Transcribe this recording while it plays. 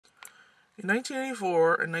In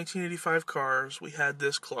 1984 and 1985 cars, we had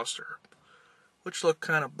this cluster, which looked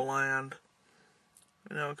kind of bland,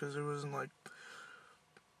 because there wasn't like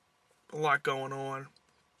a lot going on.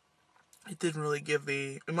 It didn't really give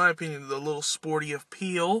in my opinion, the little sporty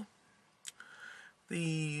appeal.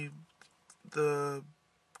 The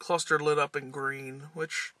cluster lit up in green,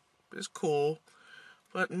 which is cool,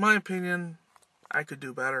 but in my opinion, I could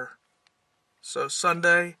do better. So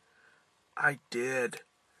Sunday, I did.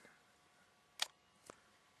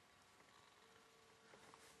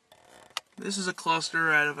 This is a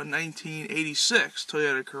cluster out of a 1986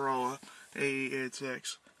 Toyota Corolla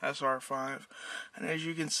AE86 SR5. And as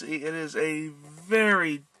you can see, it is a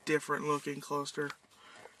very different looking cluster.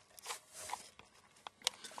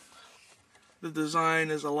 The design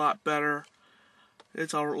is a lot better.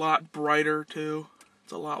 It's a lot brighter too.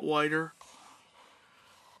 It's a lot whiter.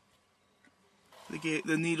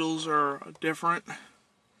 The needles are different.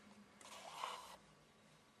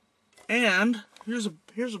 And here's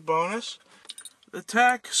a bonus. The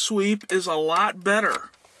tach sweep is a lot better,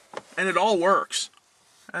 and it all works,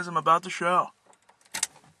 as I'm about to show.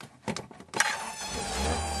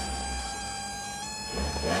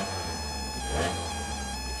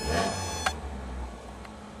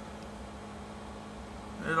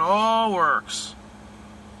 It all works.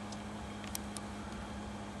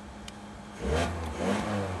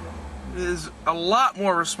 It is a lot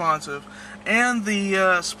more responsive, and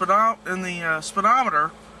the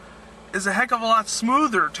speedometer is a heck of a lot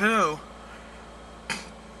smoother too.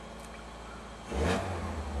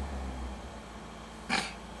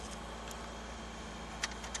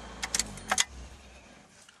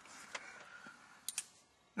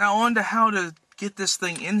 Now on to how to get this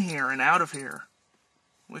thing in here and out of here,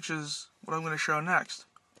 which is what I'm going to show next.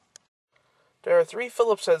 There are 3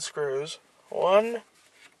 Phillips head screws, one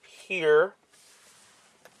here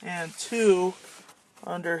and 2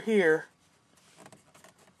 under here.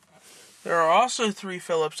 There are also 3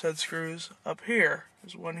 Phillips head screws up here.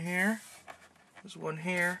 There's one here, there's one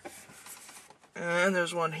here, and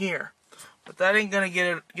there's one here. But that ain't gonna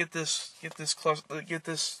get this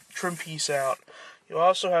trim piece out. You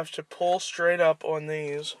also have to pull straight up on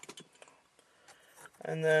these,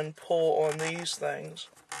 and then pull on these things.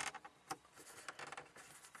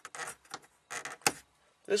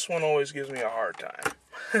 This one always gives me a hard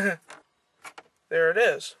time. There it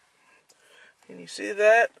is. Can you see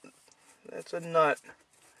that? That's a nut.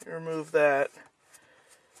 You remove that.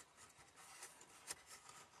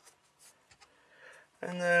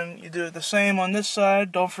 And then you do the same on this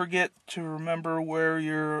side. Don't forget to remember where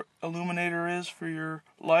your illuminator is for your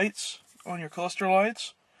lights, on your cluster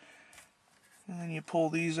lights. And then you pull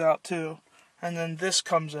these out too. And then this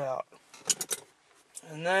comes out.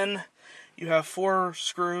 And then you have 4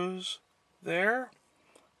 screws there,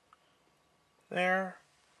 there,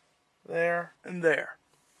 there, and there.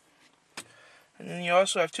 And then you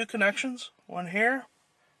also have 2 connections, one here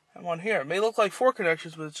and one here. It may look like 4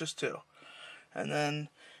 connections, but it's just 2. And then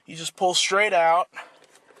you just pull straight out,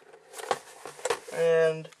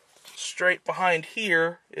 and straight behind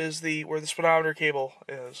here is where the speedometer cable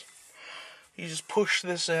is. You just push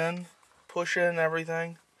this in, push in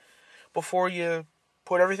everything. Before you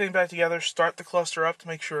put everything back together, start the cluster up to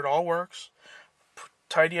make sure it all works.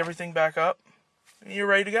 Tidy everything back up, and you're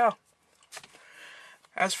ready to go.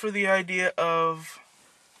 As for the idea of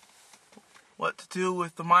what to do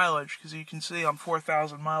with the mileage, because you can see I'm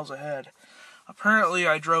 4,000 miles ahead. Apparently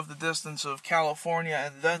I drove the distance of California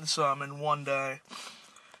and then some in one day.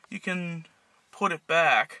 You can put it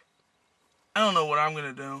back. I don't know what I'm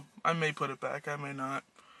going to do. I may put it back, I may not.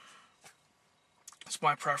 It's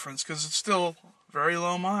my preference, because it's still very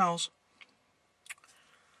low miles.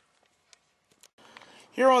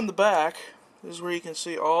 Here on the back is where you can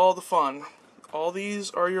see all the fun. All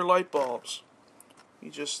these are your light bulbs. You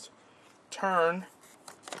just turn,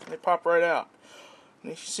 and they pop right out.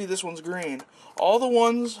 And you see this one's green. All the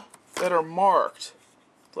ones that are marked,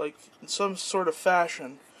 like in some sort of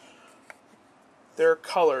fashion, they're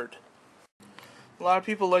colored. A lot of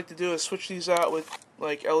people like to do is switch these out with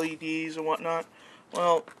like LEDs and whatnot.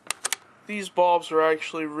 Well, these bulbs are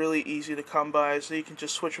actually really easy to come by, so you can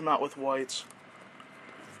just switch them out with whites.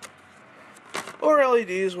 Or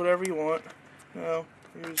LEDs, whatever you want.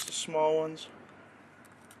 Here's the small ones.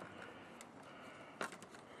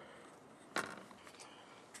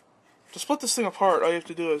 To split this thing apart, all you have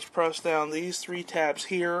to do is press down these 3 tabs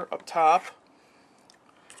here up top,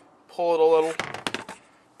 pull it a little,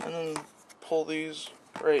 and then pull these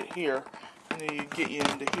right here, and then you get you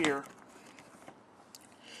into here.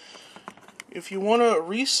 If you want to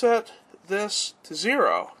reset this to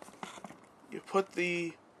 0, you put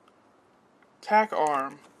the tach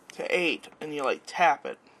arm to 8 and you like tap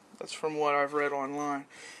it. That's from what I've read online.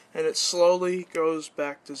 And it slowly goes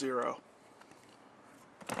back to 0.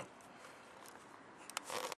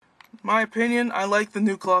 My opinion, I like the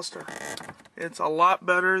new cluster. It's a lot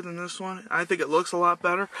better than this one. I think it looks a lot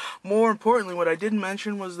better. More importantly, what I didn't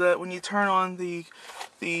mention was that when you turn on the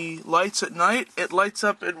lights at night, it lights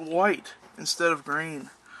up in white instead of green,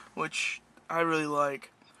 which I really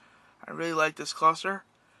like. I really like this cluster.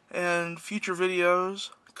 And future videos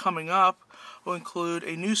coming up will include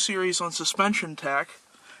a new series on suspension tech,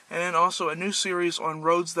 and then also a new series on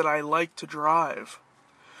roads that I like to drive.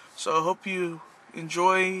 So I hope you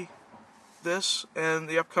enjoy this and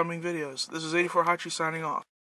the upcoming videos. This is 84Hachi signing off.